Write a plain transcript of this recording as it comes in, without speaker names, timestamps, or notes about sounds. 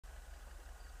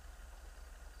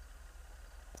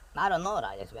I don't know,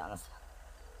 right? To be honest.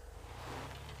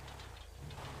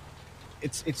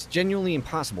 It's genuinely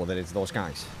impossible that it's those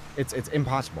guys. It's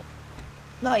impossible.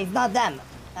 No, it's not them.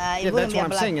 Yeah, that's what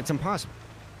I'm saying. It's impossible.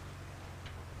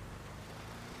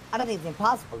 I don't think it's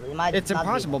impossible. It might it's not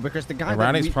impossible be. because the guy.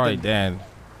 Ronnie's probably dead.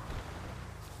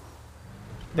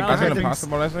 How's it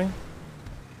impossible, Leslie?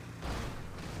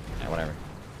 Yeah, whatever.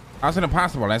 How's it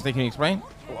impossible, Leslie? Can you explain?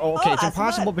 Oh, okay, it's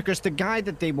impossible because the guy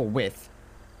that they were with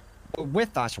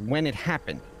us when it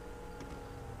happened.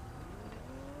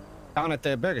 Down at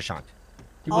the burger shop.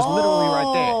 He was literally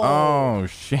right there. Oh,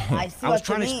 shit. I was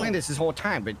trying to explain this whole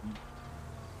time, but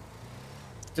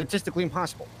statistically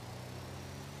impossible.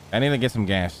 I need to get some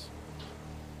gas.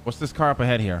 What's this car up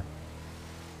ahead here?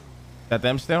 Is that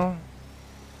them still?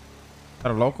 Is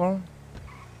that a local?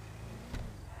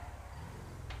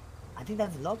 I think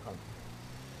that's local.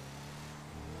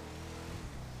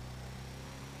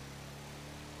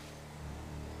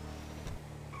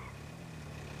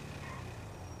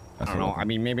 I don't know. I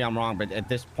mean, maybe I'm wrong, but at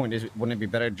this point, wouldn't it be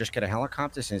better to just get a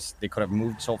helicopter since they could have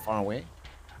moved so far away?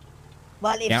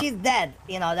 Well, if she's dead,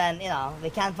 then we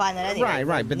can't find her anyway.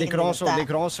 Right. But they could also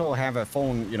have a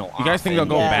phone, You guys think they'll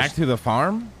go back to the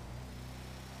farm?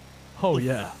 Oh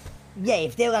yeah. Yeah,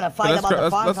 if they're gonna fight about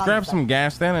the farm. Let's grab some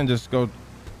gas then and just go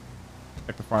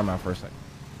check the farm out for a second.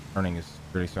 Turning is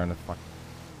really starting to fuck.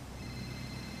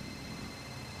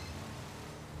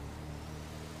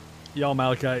 Yo,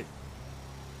 Malachi.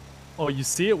 Oh, you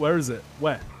see it? Where is it?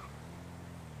 Where?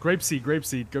 Grapeseed,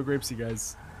 grapeseed. Go grapeseed,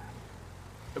 guys.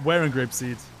 Where in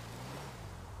grapeseed?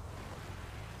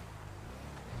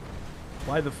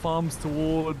 By the farms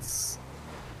towards...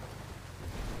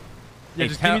 Yeah, Hey,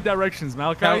 just give me directions,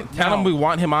 Malachi. Tell him we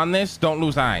want him on this. Don't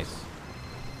lose eyes.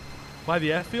 By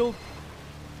the airfield?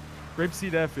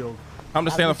 Grapeseed airfield. I'm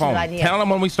to stay on the phone. Tell him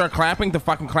when we start clapping to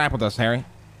fucking clap with us, Harry.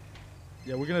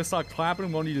 Yeah, we're gonna start clapping.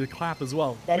 We want you to clap as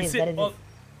well. That is.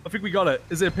 I think we got it.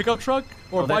 Is it a pickup truck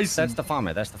or a bison? That's the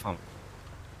farmer. That's the farmer.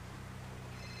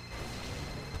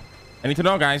 I need to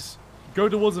know, guys. Go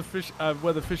towards the fish,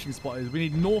 where the fishing spot is. We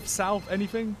need north, south,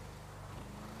 anything?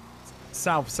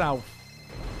 South, south.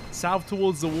 South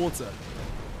towards the water.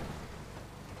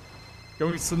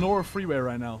 Going Sonora Freeway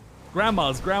right now.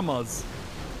 Grandma's.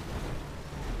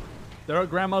 They're at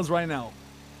Grandma's right now.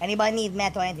 Anybody need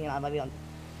meth or anything? I'll be on.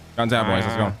 Guns out, boys.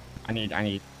 Let's go. I need.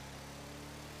 Any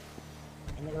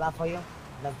glove for you?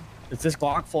 Is this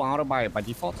Glock full auto by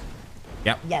default?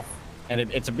 Yep. Yes. And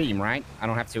it's a beam, right? I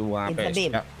don't have to. It's a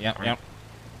beam. Yep.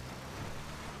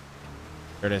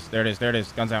 There it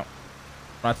is. Guns out.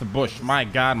 That's the bush. My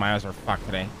God, my eyes are fucked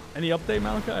today. Any update,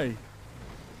 Malachi?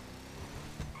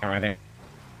 Right there.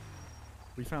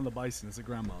 We found the bison. It's at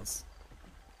Grandma's.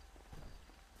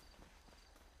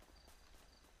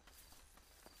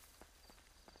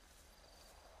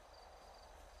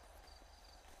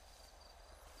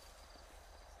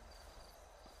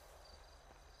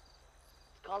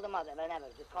 Call them out, whenever.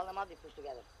 Just call them out, we push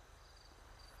together.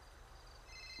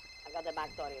 I got the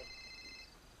back door here.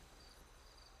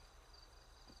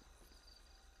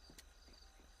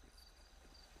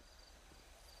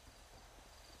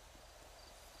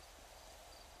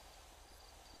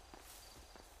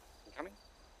 You coming?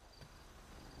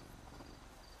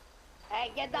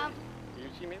 Hey, get down. Do you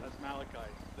see me? That's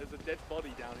Malachi. There's a dead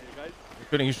body down here,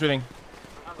 guys. He's shooting.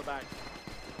 On the back.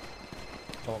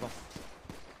 Hold on.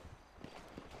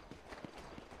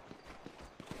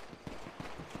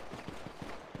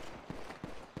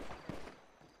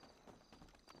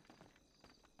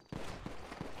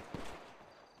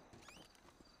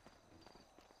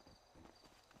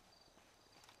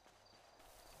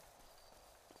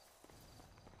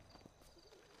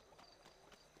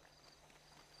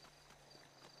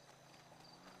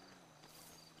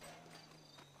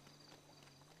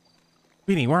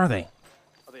 Beanie, where are they?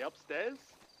 Are they upstairs?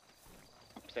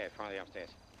 Upstairs, probably upstairs.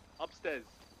 Upstairs.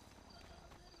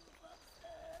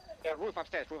 Yeah, roof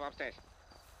upstairs.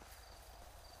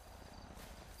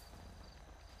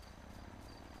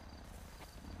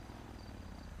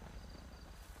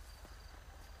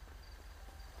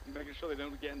 I'm making sure they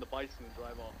don't get in the bison and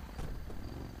drive off.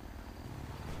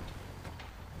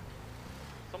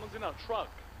 Someone's in our truck.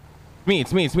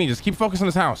 It's me. Just keep focused on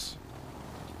this house.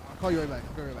 I'll call you right back.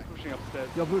 Pushing upstairs.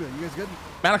 Yo, Buddha, you guys good?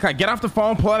 Malachi, get off the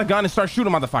phone, pull out a gun, and start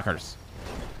shooting motherfuckers.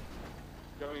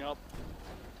 Going up.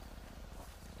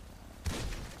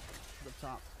 The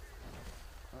top.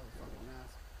 Oh, fucking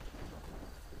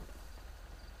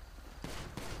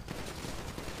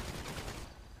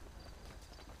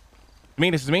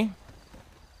ass. This is me.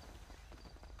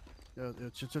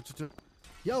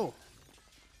 Yo.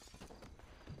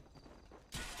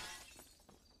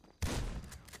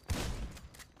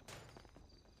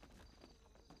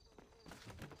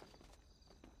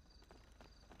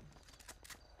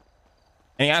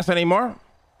 Any ask anymore?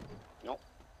 Nope.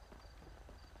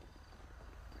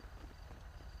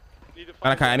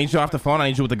 Malachi, I need you off the phone. I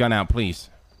need you with the gun out, please.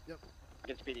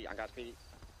 Get Speedy. I got Speedy.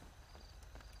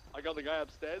 I got the guy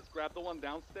upstairs. Grab the one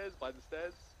downstairs by the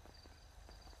stairs.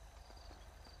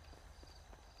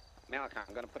 Malachi,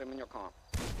 I'm gonna put him in your car.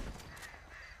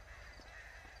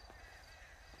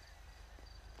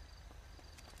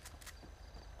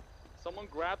 Someone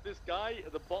grab this guy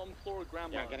at the bottom floor of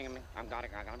Grandma's. Yeah, I'm getting him. I got him.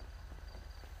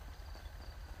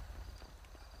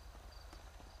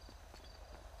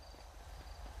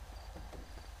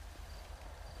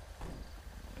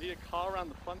 I need a car around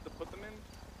the front to put them in.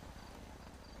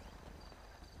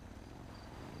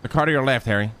 The car to your left,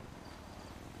 Harry.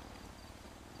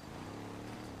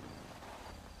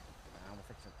 We'll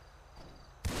fix it.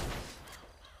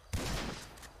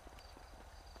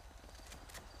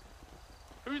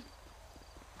 Who's...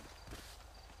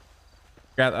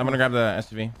 I'm gonna grab the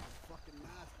SUV. Fucking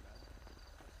mask, man.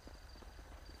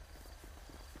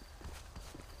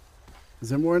 Is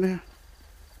there more in here?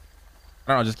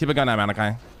 I don't know. Just keep a gun out,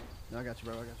 Malachi. No, I got you,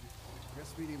 bro. I got you. I got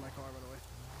Speedy in my car, by the way.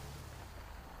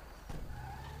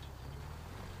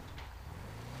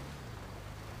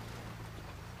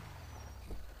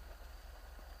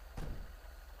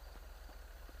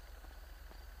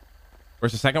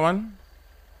 Where's the second one?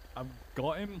 I've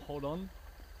got him. Hold on.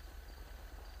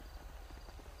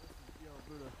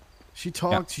 She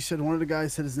talked. Yeah. She said one of the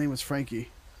guys said his name was Frankie,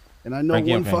 and I know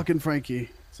Frankie, one okay. fucking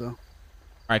Frankie. So All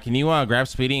right, can you grab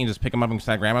Speedy and just pick him up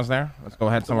inside Grandma's there? Let's go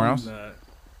ahead somewhere else.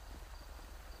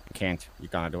 Can't. You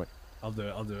gotta do it. I'll do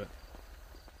it. I'll do it.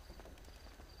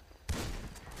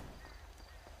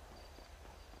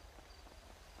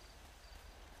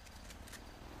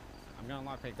 I'm gonna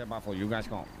lockpick that Buffalo. You guys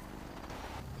go. Are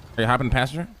you hopping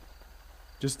passenger?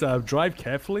 Just drive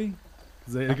carefully,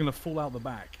 because they're gonna fall out the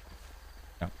back.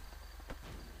 Yeah.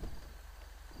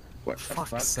 What?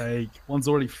 Fuck's sake! One's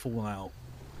already fallen out.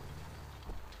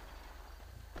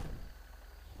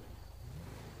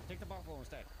 Take the Buffalo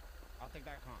instead. I'll take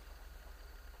that car.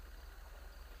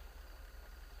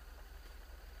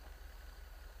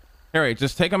 Harry,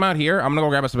 just take him out here. I'm gonna go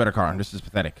grab us a better car. This is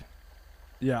pathetic.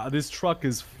 Yeah, this truck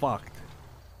is fucked.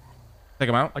 Take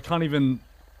him out. I can't even.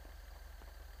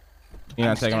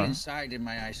 Yeah, I'm take him still out. inside in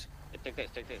my eyes. Take this.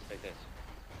 Take this. Take this.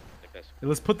 Take this.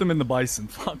 Let's put them in the bison.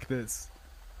 Fuck this.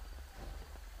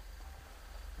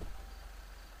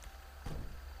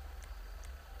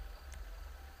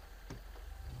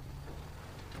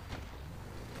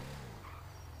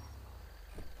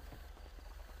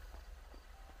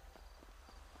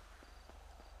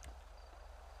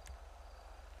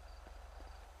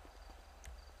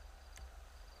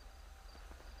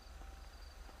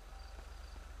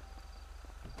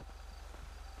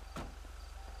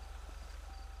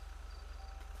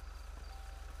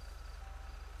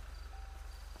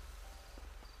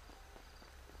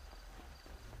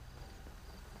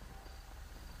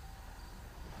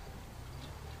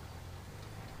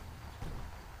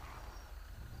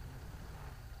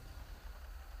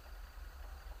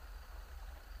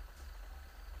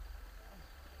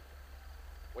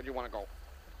 Where do you want to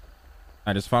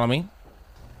go? Just follow me.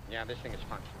 Yeah, this thing is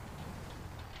fun.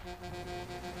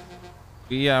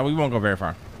 Yeah, we won't go very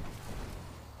far.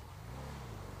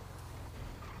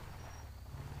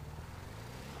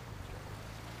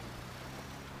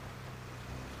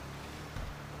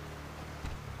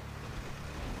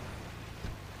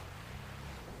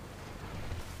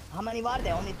 How many were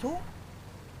there? Only two?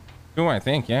 Two, I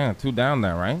think. Yeah, two down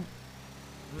there, right?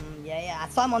 Yeah. I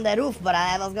saw him on the roof, but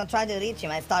I was gonna try to reach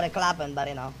him. I started clapping, but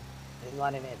you know, it's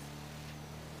what it is.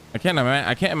 I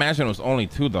can't imagine it was only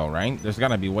two though, right? There's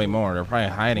gotta be way more. They're probably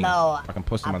hiding. No, Fucking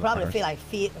pussy I probably motherfuckers. feel like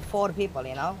 4 people,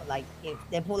 you know? Like, if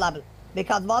they pull up,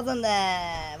 because wasn't,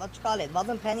 what you call it?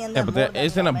 Wasn't Penny and Yeah, them but more there than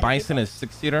isn't a many bison people? a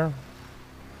 6-seater.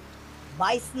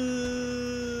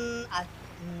 Bison,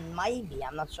 maybe,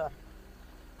 I'm not sure.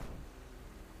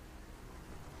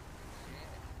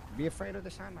 Be afraid of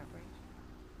the sun, my friend.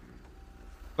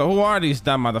 So who are these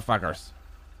dumb motherfuckers?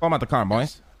 Pull them out the car,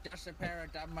 boys. Just a pair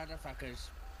of dumb motherfuckers.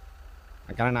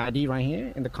 I got an ID right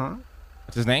here in the car.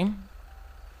 What's his name?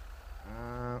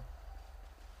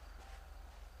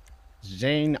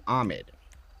 Zain Ahmed.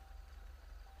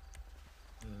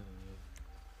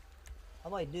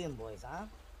 How are you doing, boys, huh?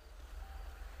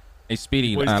 Hey,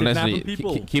 Speedy, Boys kidnapping Leslie,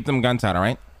 people. keep them guns out, all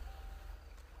right?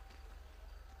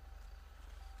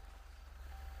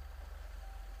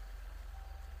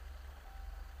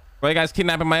 Why you guys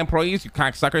kidnapping my employees? You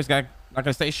cocksuckers, not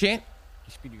gonna say shit?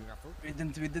 Speedy, you got food? We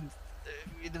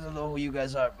didn't know who you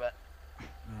guys are, but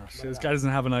Oh, shit, this guy doesn't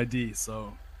have an ID,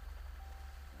 so.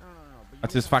 No, but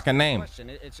That's his fucking name. Question.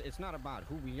 It's not about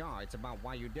who we are. It's about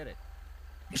why you did it.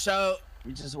 So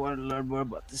we just want to learn more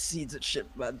about the seeds and shit,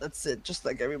 man. That's it. Just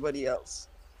like everybody else.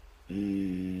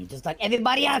 Just like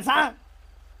everybody else, huh?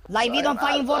 Like we don't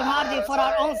fucking work hard for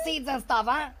our own seeds and stuff,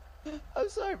 huh? I'm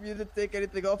sorry if you didn't take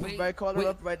anything off of my corner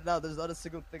up right now. There's not a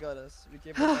single thing on us. We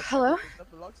came Hello?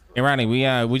 Hey, Ronnie,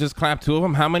 we just clapped 2 of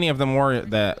them. How many of them were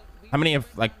that? How many of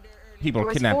like people There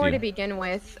was kidnapped 4 you? to begin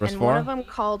with, There was and 4? one of them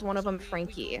called one of them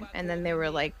Frankie, and then they were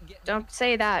like, "Don't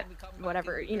say that."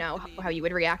 Whatever, you know how you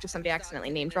would react if somebody accidentally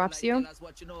name drops you.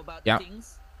 Yeah.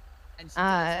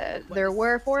 There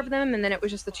were 4 of them, and then it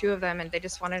was just the 2 of them, and they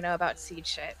just wanted to know about seed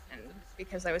shit. And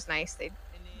because I was nice, they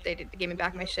gave me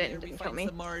back my shit and didn't kill me.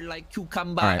 More like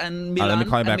cucumber All right. and Let me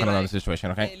call you back on and another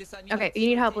situation, okay? Okay, you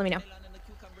need help? Let me know. All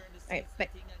right, bye.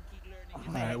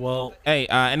 All right, well, Hey,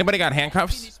 anybody got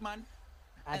handcuffs?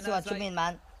 I see what you mean,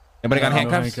 man. Anybody got No, no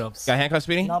handcuffs? handcuffs. Got handcuffs,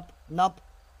 Speedy? Nope.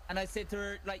 And I said to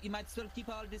her, like, you might as well keep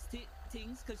all these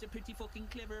things because you're pretty fucking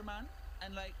clever, man.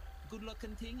 And like, good luck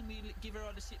and thing. And we give her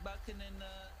all the shit back and then.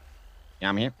 Yeah,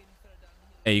 I'm here.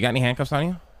 Hey, you got any handcuffs on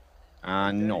you?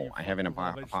 No, I have an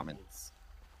apartment.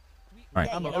 All right.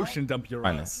 Yeah, I'm you gonna know? ocean dump your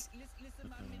Fine, ass.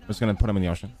 I'm just gonna put them in the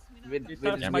ocean. You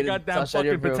touch my goddamn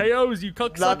fucking potatoes, you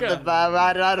cocksucker.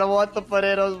 I don't want the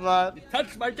potatoes, man.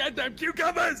 Touch my goddamn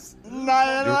cucumbers. You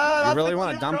really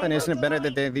want to dump it? Isn't it better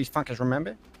that these fuckers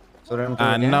remember? So they don't do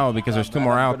it again? No, because there's 2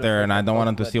 more out there, and I don't want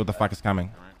them to see what the fuck is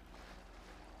coming.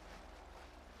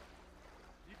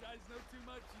 You guys know too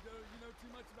much. You know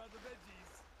too much about the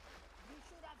veggies. You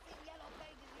should have seen Yellow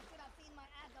Pages. You should have seen my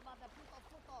ads about the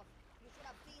putos. You should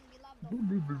have seen me love those.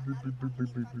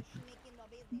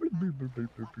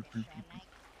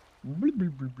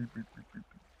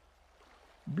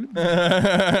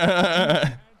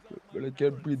 But I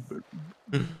can't breathe,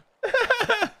 baby.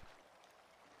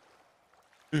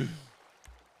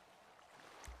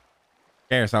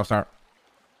 Get yourself, start.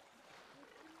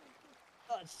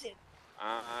 Oh shit.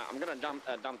 I'm gonna dump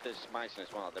this bison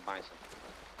as well. The bison.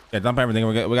 Yeah, dump everything.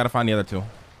 We gotta find the other 2.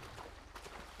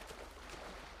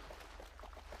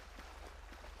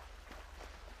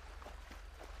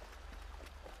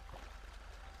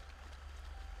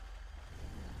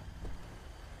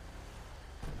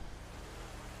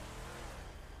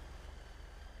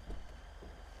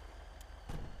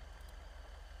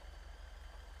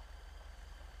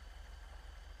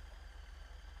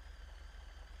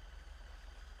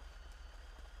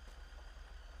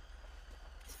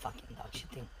 Fucking dog shit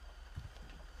thing.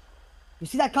 You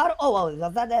see that car? Oh,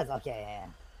 was that this? Okay, yeah.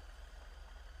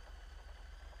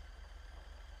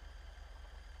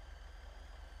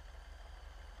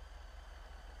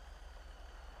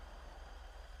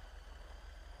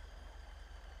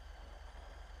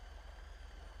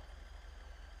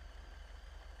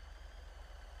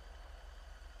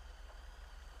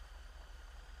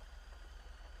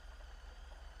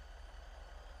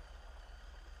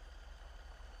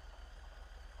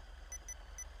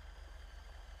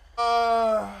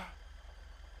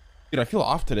 Dude, I feel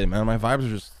off today, man. My vibes are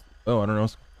just... Oh, I don't know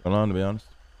what's going on, to be honest.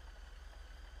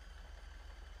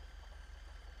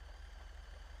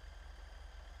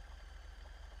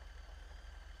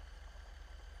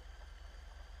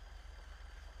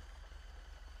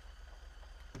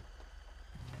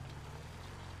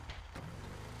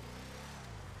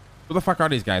 Who the fuck are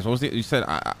these guys? What was it? You said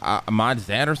Ahmad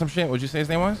Zad or some shit? What'd you say his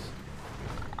name was?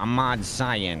 Ahmad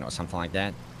Zion or something like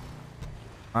that.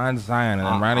 Ahmad Zion, and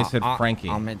then Riley said Frankie.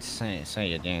 Ahmed say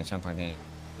it, yeah, something like that.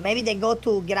 Maybe they go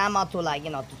to grandma to like,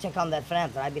 to check on their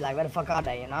friends. I'd be like, where the fuck are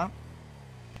they,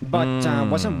 But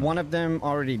wasn't one of them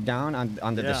already down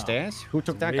under the stairs? Who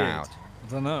took that guy out? I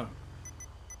don't know.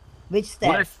 Which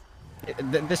stairs?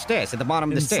 The stairs, at the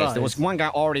bottom of the stairs. There was one guy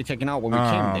already taken out when we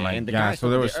came there. My and the God. guy So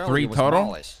there was 3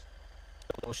 total?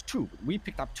 There was 2. We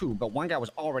picked up 2, but one guy was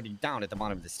already down at the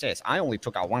bottom of the stairs. I only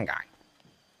took out one guy.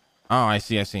 Oh, I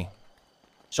see.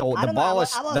 So the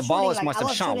ballers must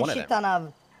have shot one of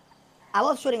them. I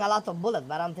was shooting a lot of bullets,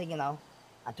 but I don't think,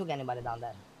 I took anybody down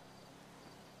there.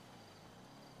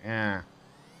 Yeah.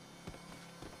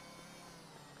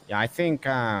 Yeah, I think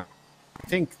the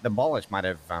ballers might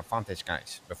have found these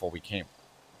guys before we came.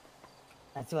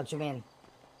 That's what you mean.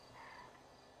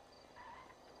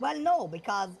 Well, no,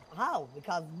 because how?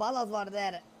 Because ballers were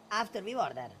there after we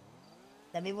were there.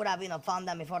 Then we would have, found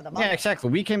them before the ballers. Yeah, exactly.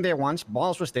 We came there once.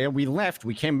 Balls was there. We left.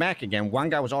 We came back again. One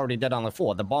guy was already dead on the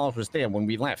floor. The balls was there when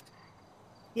we left.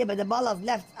 Yeah, but the ballers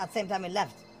left at the same time we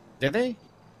left. Did they?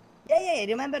 Yeah.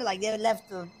 Remember, like they left.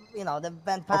 They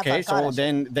went past. Okay, our car so and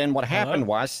shit. then what happened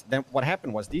was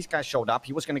these guys showed up.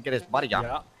 He was gonna get his buddy up.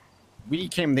 Yeah. we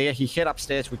came there. He hid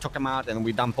upstairs. We took him out, and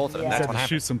we dumped both of them. Yeah. That's Said what to happened.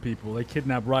 shoot some people. They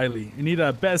kidnapped Riley. You need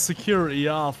a better security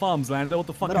farms, Lando. What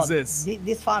the fuck Bro, is this?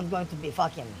 This farm's going to be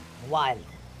fucking wild.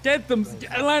 Get them,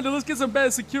 Lando. Let's get some better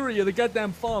security at the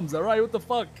goddamn farms. All right, what the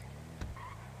fuck?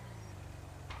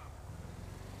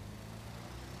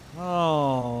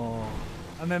 Oh,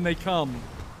 and then they come.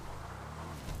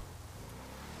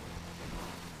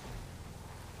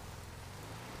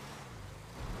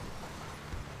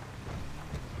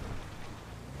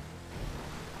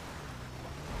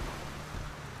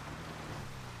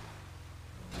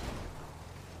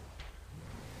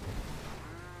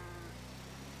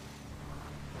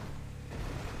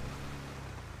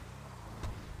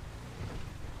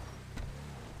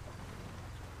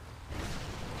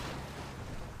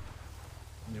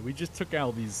 Yeah, we just took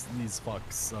out these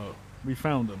fucks, so we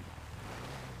found them.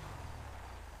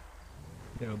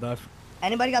 Yo, that.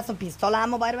 Anybody got some pistol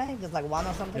ammo, by the way? Just like one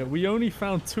or something? Yeah, we only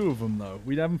found 2 of them though.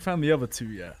 We haven't found the other 2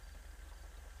 yet.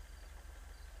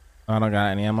 I don't got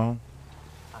any ammo.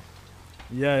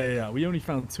 Yeah. We only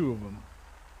found 2 of them,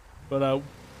 but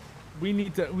we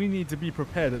need to be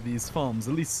prepared at these farms.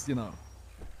 At least you know.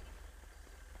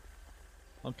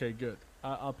 Okay, good.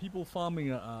 Are people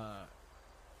farming at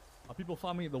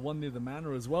the one near the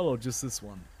manor as well, or just this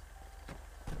one?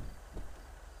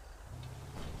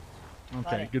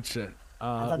 Okay, Right. good shit.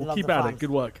 thought We'll lots keep of at it. farms.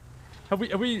 Good work. Have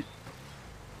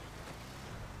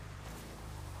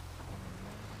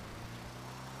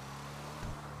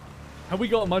we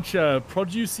got much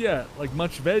produce yet? Like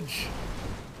much veg?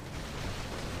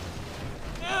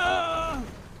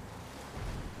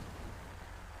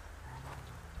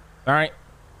 All right.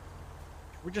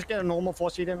 We just get a normal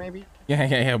 4-seater, maybe.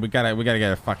 Yeah. We gotta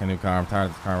get a fucking new car. I'm tired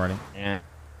of this car already. Yeah.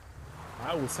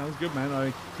 Alright, well, sounds good,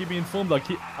 man. Keep me informed. Alright,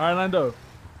 Lando.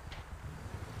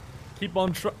 Keep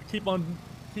on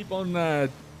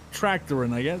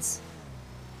tractoring, I guess.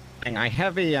 I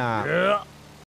have a Yeah.